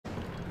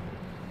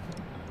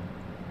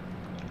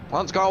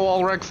Let's go,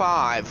 Ulrich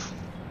 5.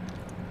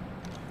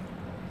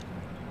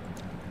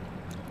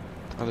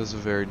 That is a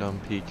very dumb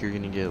peak. You're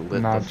gonna get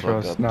lit the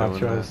fuck up doing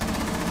that.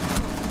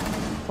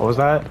 What was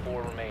that?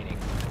 4 remaining.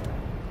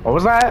 What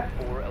was that?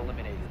 4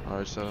 eliminated.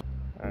 Alright, so.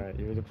 Alright,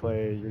 you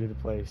ready to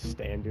play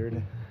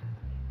standard?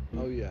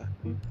 Oh yeah.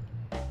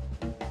 I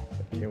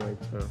can't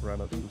wait to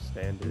run up some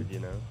standard, you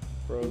know?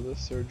 Bro, the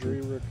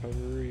surgery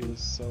recovery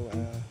is so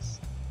ass.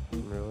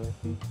 Really?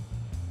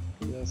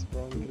 Yes,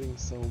 bro, I'm getting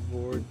so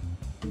bored.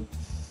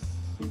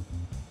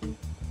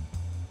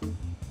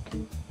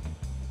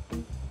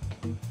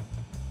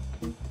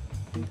 You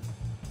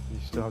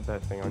still have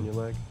that thing on your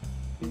leg?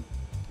 The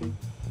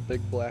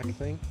big black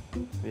thing?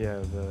 Yeah,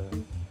 the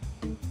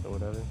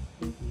whatever.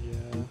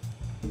 Yeah.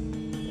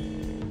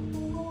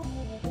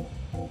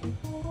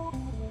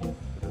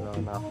 Put it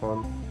on, not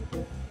fun.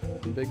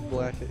 Big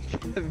black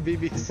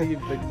BBC,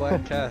 big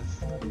black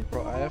cast.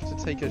 Bro, I have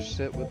to take a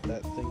shit with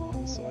that thing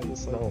on, so I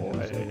just like, No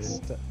way.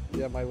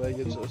 yeah, my leg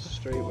is just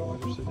straight while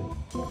I'm sitting.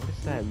 What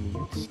is that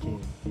mute skin?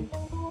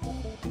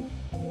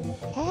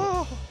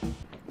 Ah!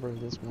 Bro,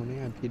 this morning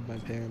I peed my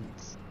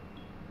pants.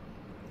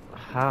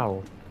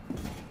 How?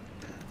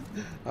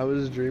 I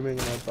was dreaming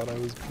and I thought I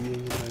was peeing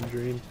in my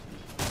dream.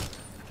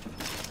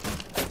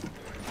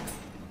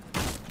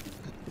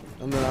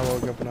 And then I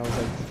woke up and I was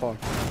like, fuck.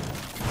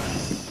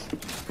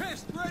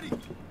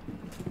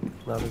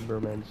 Not a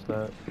Burman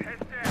stat.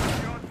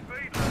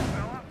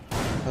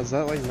 Has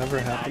that like never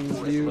happened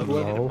to you,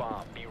 Located a No.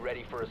 bomb. Be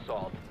ready for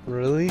assault.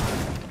 Really?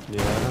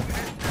 Yeah.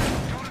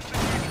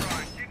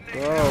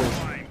 Bro,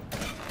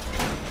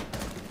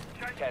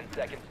 10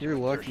 seconds. to you're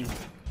lucky.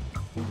 insertion.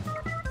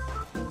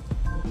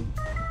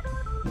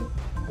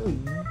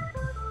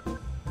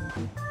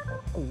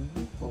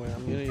 Oh wait,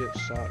 I'm gonna get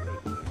shot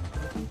right there.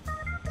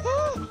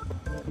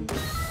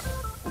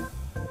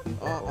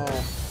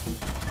 Uh-oh.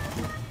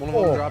 One of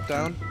them dropped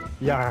down?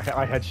 Yeah,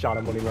 I headshot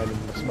him when he landed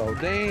in the smoke.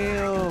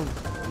 Damn!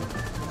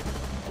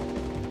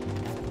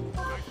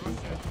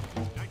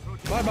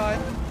 Bye-bye!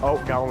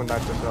 Oh, got one in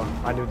nitro zone.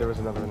 I knew there was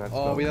another in that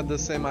Oh, smoke. we had the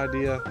same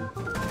idea.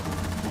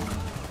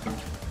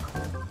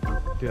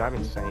 Dude, I'm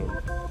insane.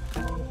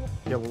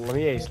 Yo, let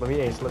me ace. I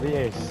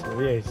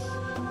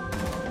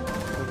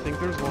think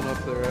there's one up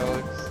there,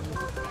 Alex.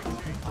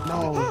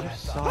 No, you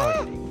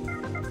suck.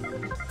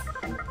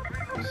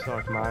 You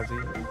suck,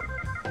 Mozzie.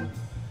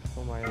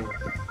 Oh my ace.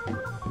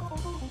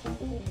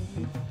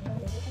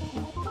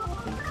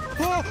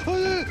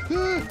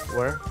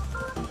 Where?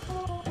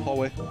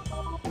 Hallway.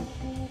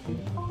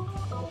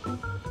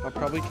 I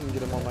probably can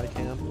get him on my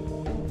cam.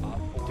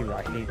 Dude,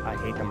 I hate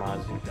the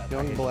Mozzie.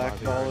 Young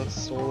Black Ball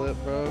stole it,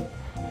 bro.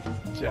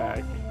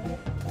 Jack.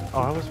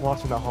 Oh, I was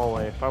watching the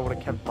hallway. If I would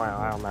have kept my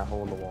eye on that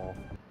hole in the wall.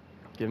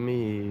 Give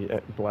me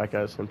Black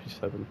Ice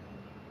MP7.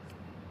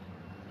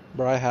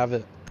 Bro, I have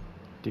it.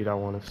 Dude, I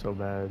want it so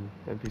bad.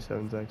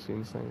 MP7's actually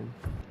insane.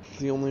 It's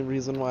the only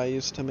reason why I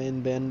used to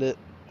main Bandit.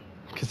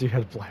 Because you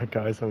had Black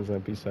Ice on his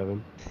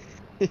MP7.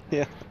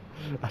 Yeah.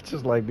 I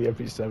just like the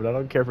MP7. I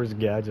don't care for his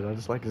gadget. I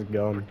just like his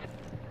gun.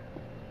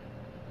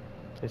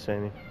 Hey,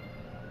 Sammy.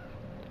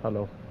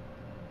 Hello.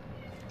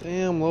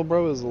 Damn, Lil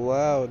Bro is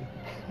loud.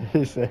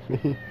 Hey,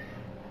 Sammy.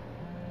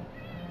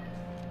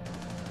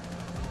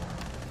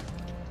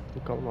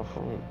 Look on my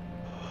phone.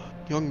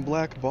 Young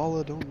Black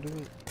Balla, don't do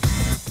it.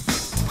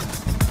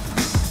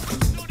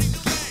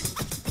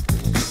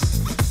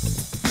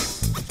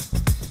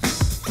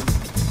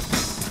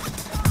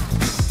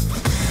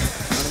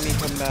 Enemy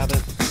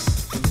combatant.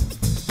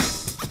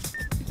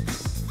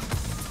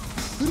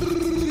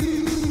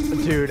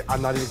 Dude,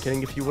 I'm not even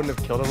kidding. If you wouldn't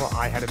have killed him,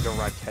 I had a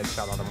direct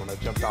headshot on him when I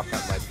jumped off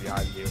that ledge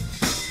behind you.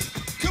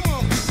 Come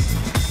on.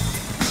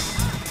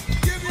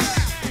 Give it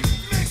up.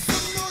 Make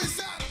some noise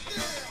out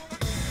there.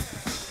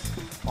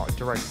 Oh,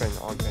 direct thing,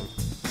 on thing.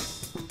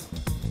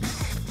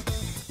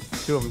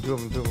 Two of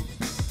them.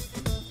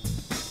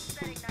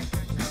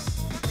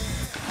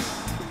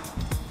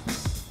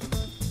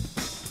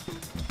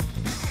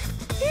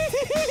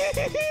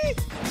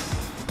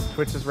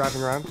 Twitch is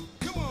wrapping around.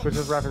 Twitch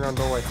is wrapping around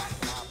doorway.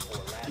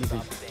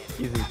 Easy.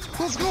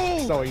 Let's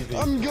go! So easy.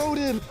 I'm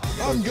goated!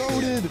 I'm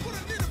goated!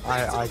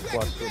 I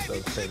clutched with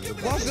those things.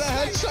 Watch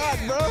that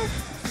headshot, bro!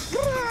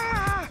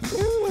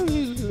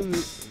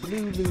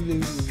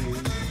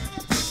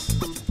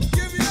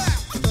 Give it up.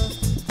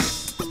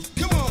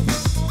 Come on.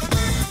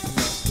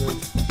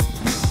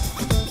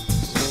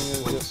 Swing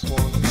and get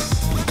swung.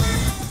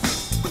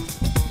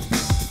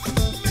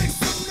 Make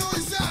some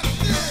noise out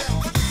there.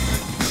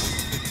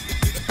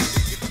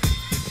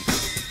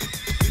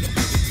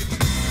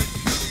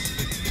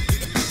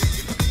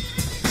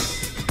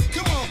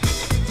 Come on.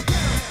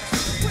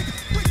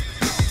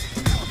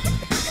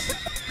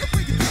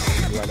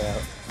 Let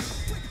out.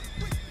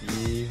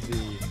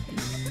 Easy.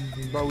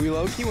 Bro, we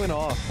low-key went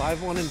off.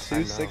 5-1 and 2, I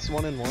know.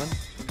 6-1 and 1.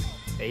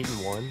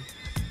 8-1.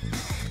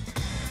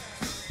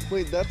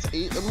 Wait, that's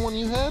 8 and 1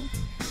 you had?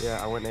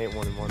 Yeah, I went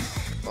 8-1 and 1.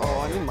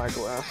 Oh, I need my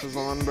glasses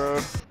on, bro.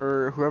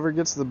 Or whoever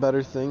gets the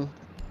better thing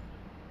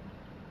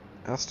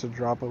has to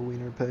drop a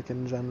wiener pick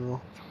in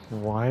general.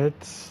 What?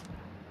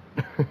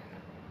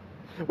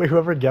 Wait,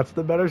 whoever gets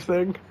the better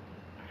thing?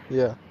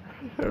 Yeah.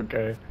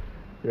 Okay.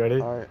 You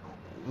ready? Alright.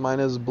 Mine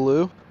is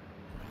blue.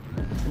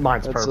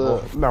 Mine's That's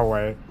purple. No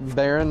way.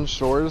 Barren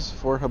Shores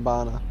for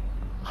Habana.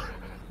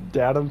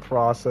 Datum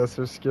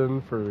processor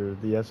skin for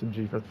the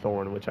SMG for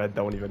Thorn, which I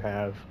don't even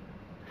have.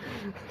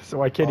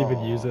 So I can't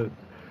even use it.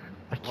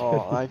 I can't.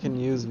 Oh, I can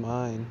use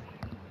mine.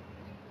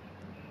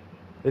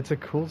 It's a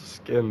cool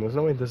skin. There's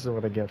no way this is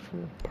what I get for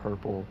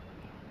purple.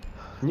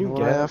 Can you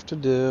What I have to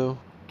do.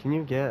 Can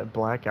you get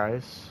black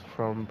ice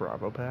from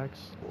Bravo packs?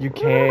 You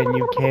can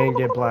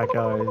get black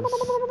ice.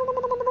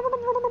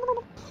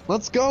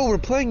 Let's go, we're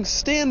playing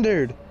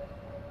standard!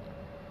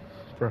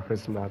 Bro,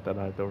 it's not that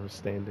I've ever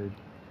standard.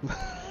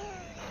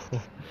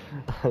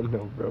 I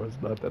know, bro,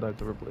 it's not that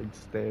I've ever played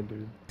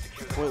standard.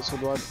 Wait, so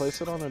do I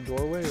place it on a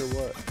doorway or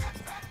what?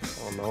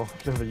 Oh no,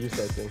 I've never used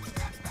that thing.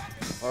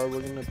 Alright,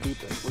 we're gonna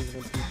peep it. We're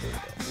gonna peep it.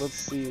 Let's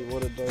see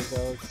what it does,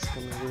 Alex.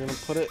 We're gonna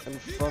put it in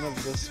front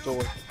of this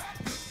door.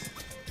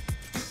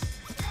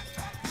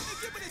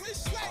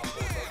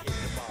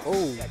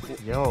 Oh,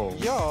 Yo,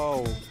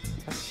 yo!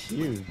 that's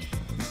huge.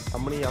 How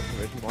many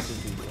observation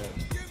blockers do you get?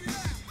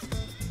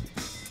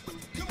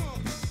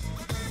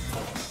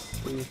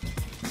 Three.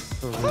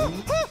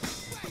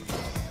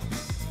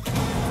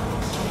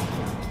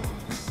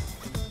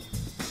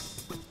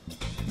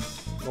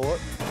 What?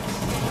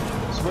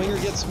 Swinger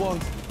gets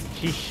swung.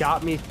 He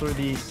shot me through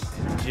the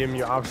gym.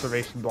 Your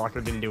observation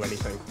blocker didn't do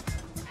anything.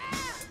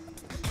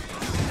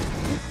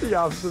 The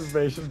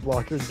observation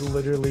blocker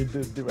literally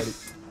didn't do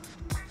anything.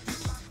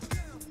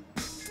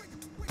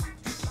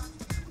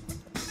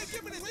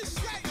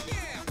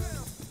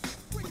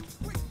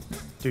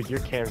 Dude, your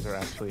cams are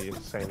actually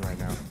insane right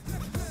now.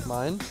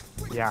 Mine?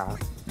 Yeah,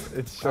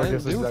 it's I showing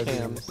didn't us do exactly-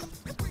 cams.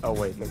 Oh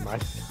wait, never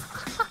mind.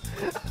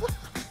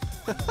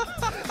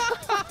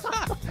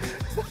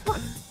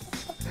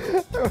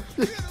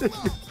 You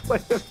play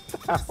it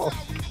down.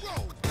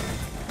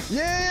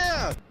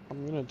 Yeah!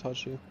 I'm gonna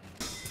touch you.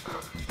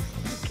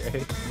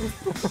 Okay.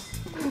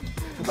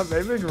 I'm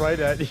aiming right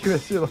at you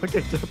as you're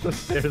looking up the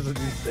stairs and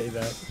you say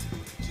that.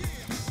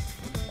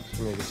 I'm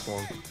gonna get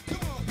swung.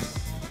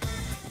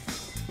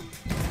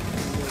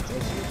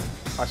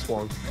 I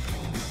swung.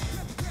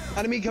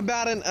 Enemy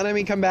combatant!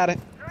 Enemy combatant!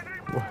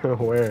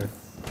 Where?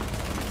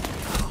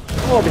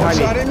 Oh, behind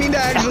So me. I didn't mean to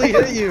actually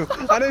hit you!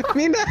 I didn't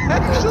mean to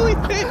actually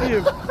hit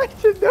you! I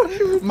didn't know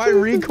you were My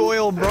chasing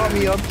recoil brought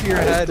me up to your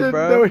me. I head, didn't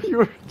bro. know you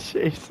were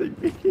chasing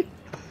me.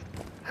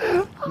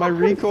 My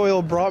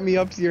recoil brought me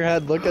up to your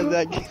head. Look at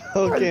that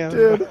kill I cam,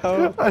 did.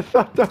 bro. I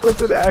thought that was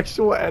an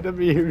actual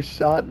enemy who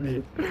shot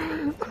me.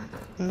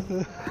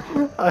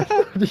 I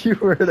thought you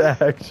were an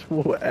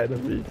actual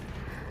enemy.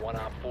 1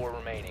 op 4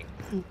 remaining.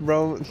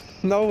 Bro,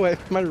 no way.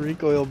 My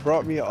recoil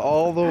brought me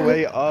all the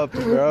way up,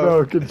 bro.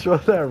 Bro, control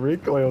that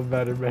recoil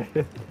better, man.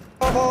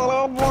 I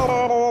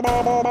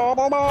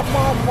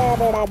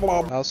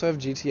also have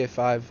GTA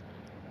 5.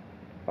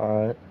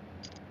 Alright,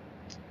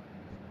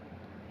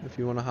 If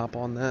you want to hop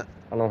on that.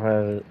 I don't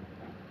have it.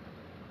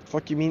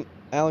 Fuck you mean?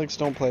 Alex,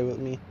 don't play with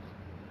me.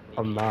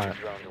 I'm not.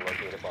 Drone to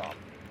locate a bomb.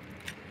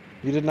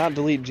 You did not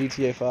delete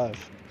GTA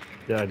 5.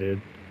 Yeah, I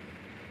did.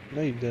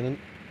 No, you didn't.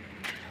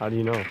 How do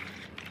you know?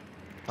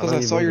 Because don't I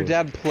even saw your believe it.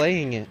 dad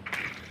playing it.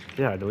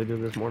 Yeah, I deleted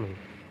it this morning.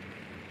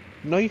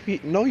 No, you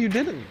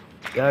didn't.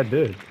 Yeah, I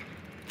did.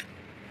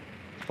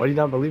 Why do you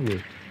not believe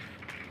me?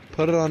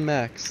 Put it on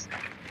max.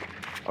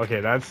 Okay,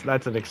 that's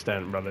an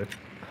extent, brother.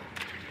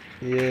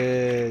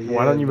 Yeah, yeah.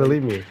 Why don't you buddy.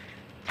 believe me?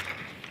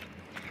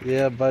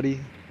 Yeah, buddy.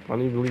 Why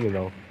don't you believe me,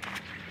 though? Do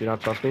you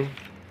not trust me?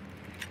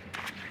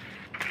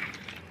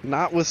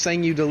 Not with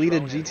saying you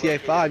deleted Drone has GTA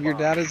located 5. Your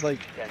bomb. dad is like,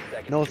 10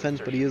 seconds no to offense,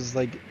 but he insertion. is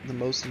like the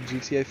most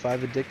GTA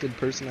 5 addicted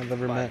person I've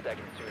ever 5 met.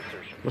 seconds to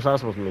insertion. What's that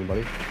supposed to mean,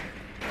 buddy?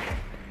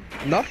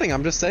 Nothing,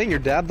 I'm just saying your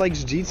dad likes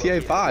GTA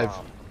Locate a 5.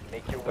 bomb.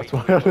 Make your way That's to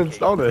why the I location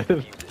installed and it.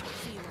 defuse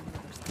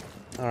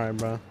it. Alright,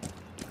 bro.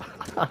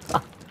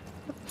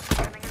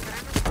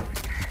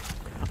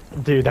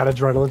 Dude, that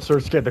adrenaline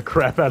surge scared the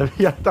crap out of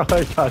me. I thought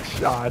I got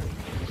shot.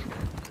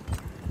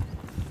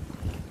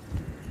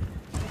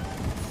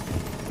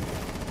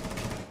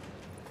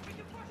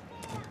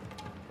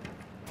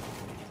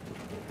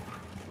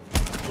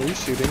 Were you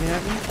shooting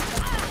at me?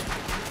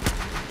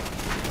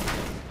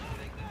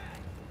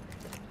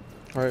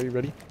 Alright, you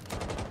ready?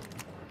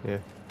 Yeah.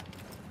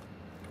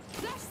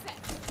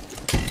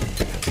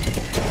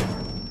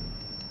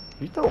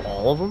 You throw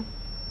all of them?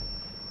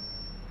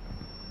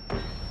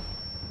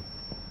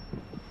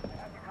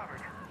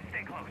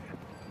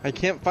 I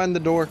can't find the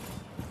door.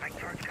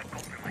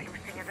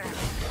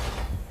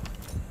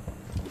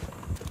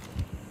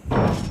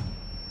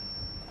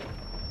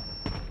 You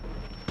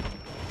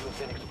have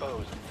been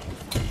exposed.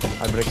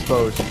 I've been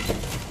exposed.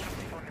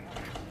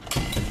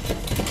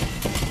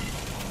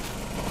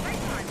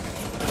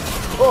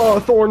 Oh,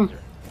 Thorn!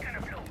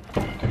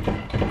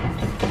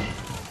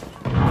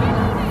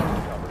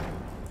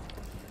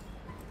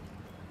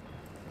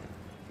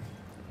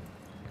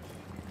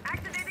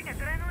 Activating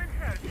adrenaline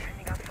surge.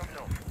 Sending out from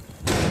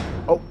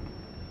low. Oh.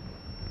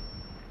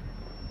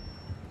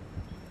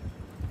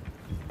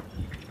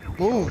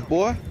 Move,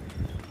 boy.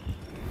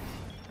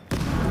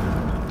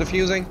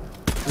 Defusing.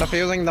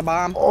 Defusing the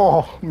bomb.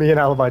 Oh, me and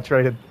Alibi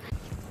traded.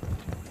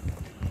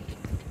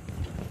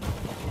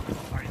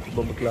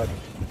 Bomba clock.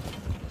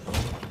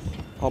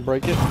 I'll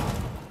break it.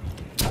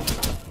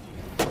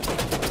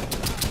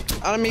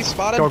 Enemy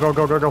spotted. Go, go,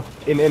 go, go, go.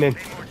 In.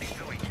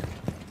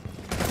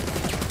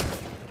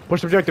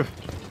 Push objective.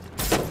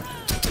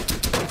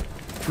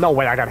 No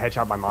way, I got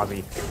headshot by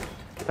Mozzie.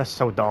 That's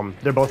so dumb.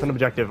 They're both an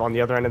objective on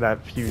the other end of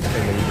that fuse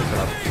thing that you just set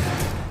up.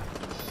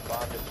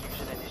 Bomb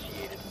diffusion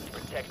initiated.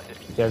 Protect the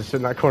diffuser. Yeah, just sit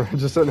in that corner.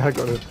 Just sit in that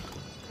corner.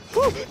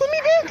 Oh, let me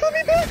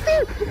back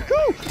there.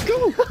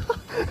 Go.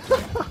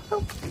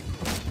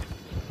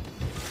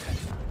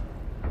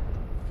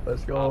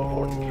 Let's Op 4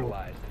 go.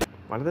 neutralized.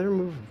 Why did they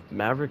remove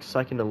Maverick's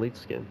second elite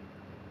skin?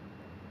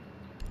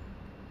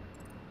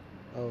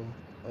 Oh,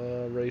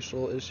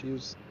 racial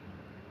issues.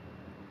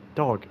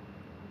 Dog.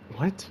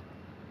 What?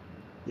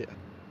 Yeah.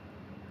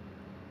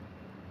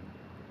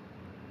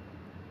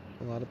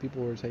 A lot of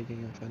people were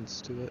taking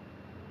offense to it.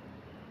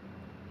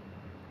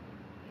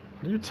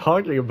 What are you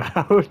talking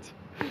about?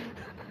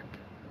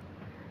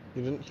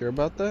 You didn't hear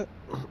about that?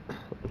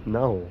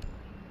 No.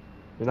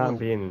 You're not No.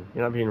 being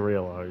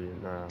real, are you?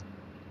 Nah.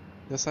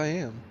 Yes, I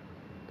am.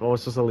 Well,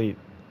 it's just elite.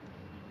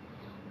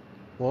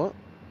 What?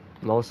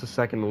 No, it's the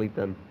second elite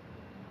then.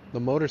 The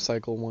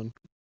motorcycle one.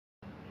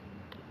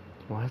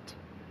 What?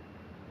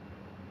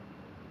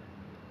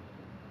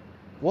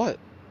 What?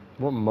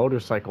 What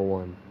motorcycle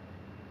one?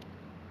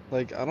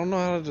 Like, I don't know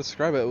how to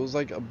describe it. It was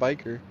like a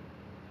biker.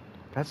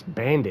 That's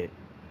Bandit.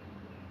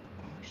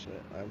 Oh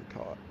shit, I'm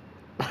caught.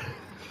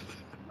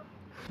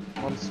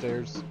 On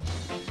stairs.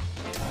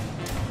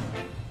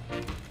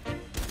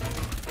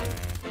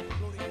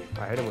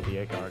 I hit him with the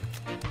ACOG.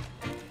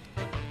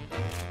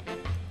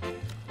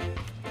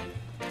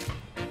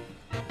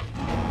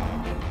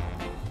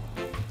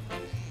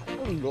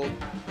 Go.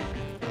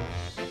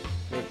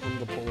 Wait for him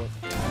to pull it.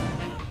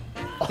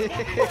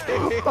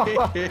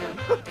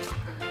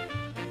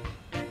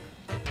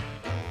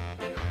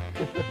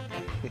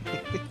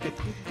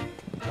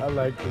 I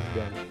like this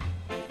gun.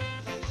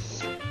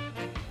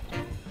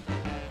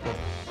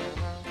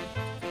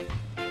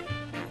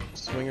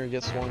 Swinger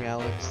gets swung,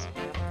 Alex.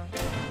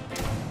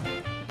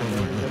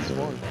 Swinger gets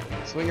swung.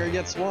 Swinger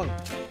gets swung.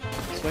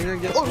 Swinger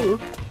gets swung.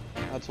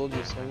 I told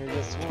you, Swinger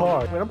gets swung.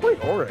 Talk. Wait, I'm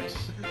playing Oryx.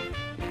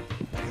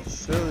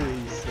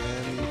 Silly,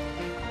 Sammy.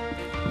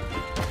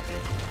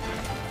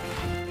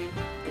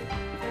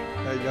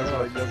 Hey, guess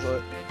what? Guess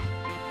what?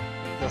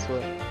 Guess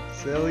what?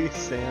 Silly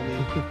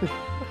Sammy.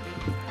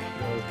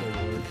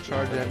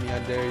 Charge at me, I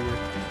dare you.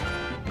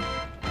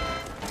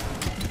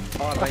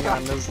 Oh, dang, I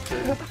missed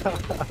it.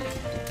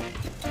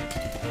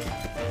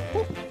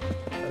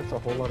 That's a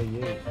whole lot of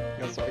yin.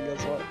 Guess what?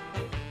 Guess what?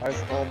 I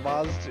stole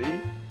Boss G.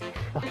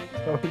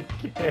 Don't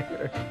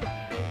care.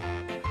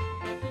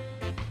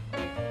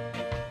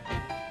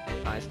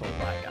 I stole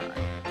Black Eye.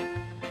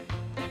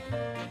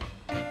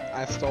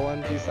 I stole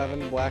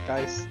MP7 Black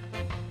Ice.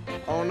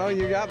 Oh no,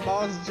 you got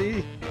Boss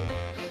G.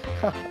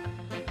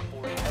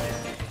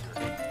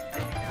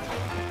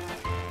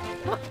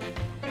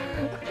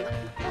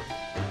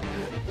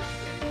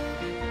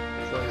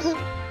 So,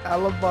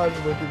 Alibi's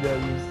looking at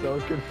you so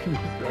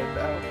confused right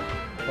now.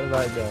 And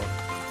I know.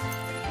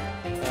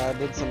 I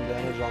did some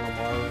damage on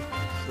Amaru.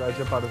 Should I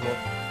jump out as well?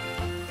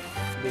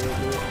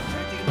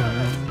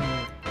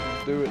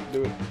 Do it,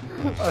 do it.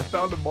 I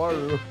found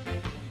Amaru.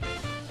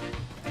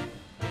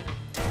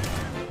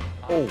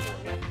 Oh.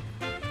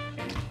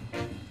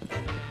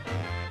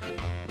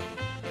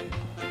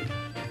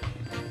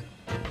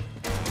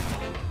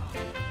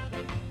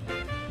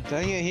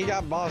 Dang it, he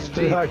got Boss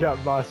G. I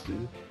got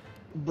bossy.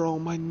 Bro,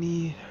 my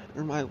knee,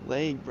 or my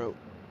leg, bro.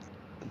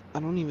 I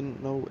don't even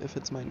know if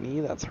it's my knee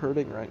that's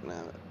hurting right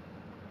now.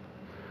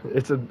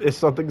 It's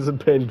something's in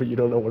pain, but you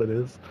don't know what it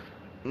is.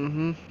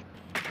 Mm-hmm.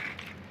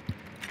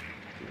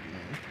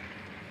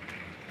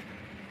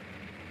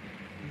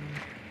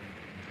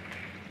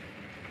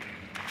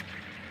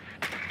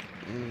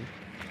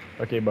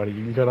 Okay, buddy,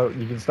 you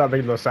can stop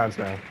making those sounds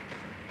now.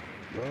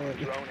 Drone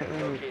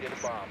has located a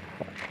bomb.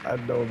 I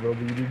know, bro,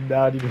 but you do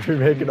not need to be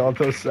making all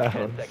those 10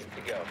 sounds. seconds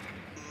to go.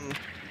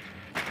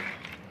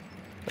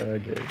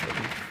 Okay, buddy.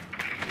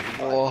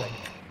 Oh.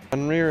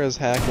 Unrear is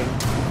hacking.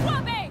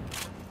 Swapping!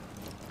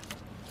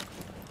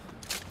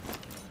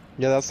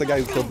 Yeah, that's the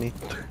guy who killed me.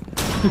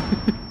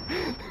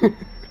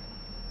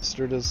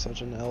 Mustard is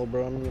such an L,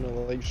 bro. I'm gonna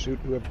like shoot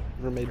whoever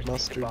made Proceed to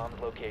mustard. bomb's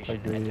location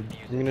and Agreed.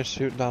 defuse I'm it. gonna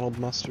shoot Donald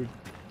Mustard.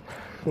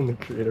 I'm the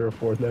creator of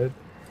Fortnite.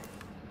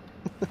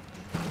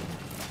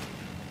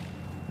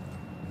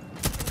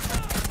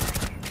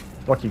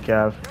 Fuck you,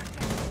 Cav.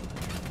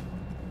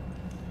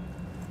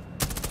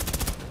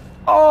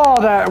 Oh,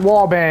 that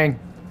wall bang.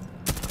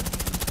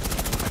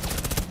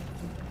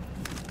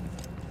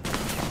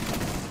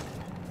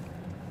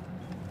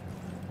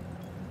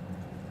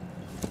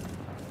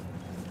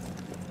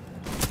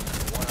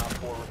 One op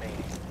 4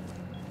 remaining.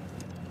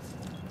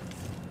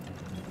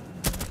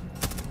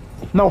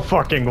 No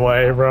fucking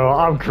way, bro.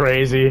 I'm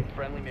crazy.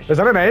 Friendly mission. Is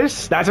that an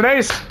ace? That's an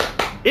ace.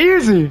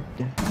 Easy.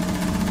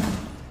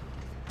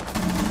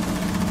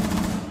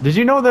 Did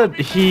you know that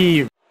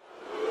he...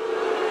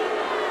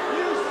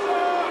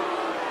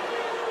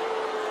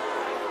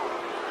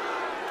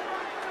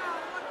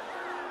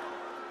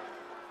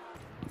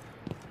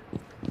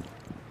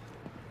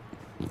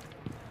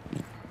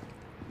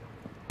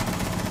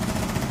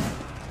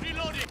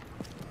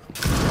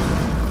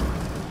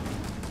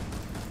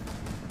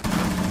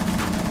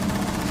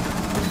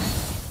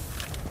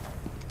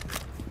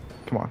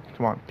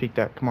 Come on, peek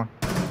that, come on.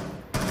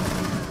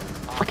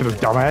 Fucking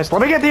dumbass.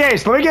 Let me get the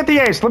ace, let me get the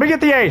ace, let me get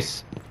the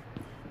ace!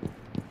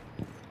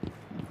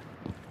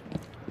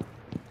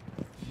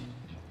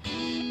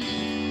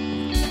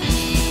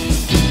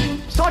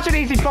 Such an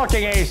easy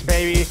fucking ace,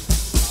 baby!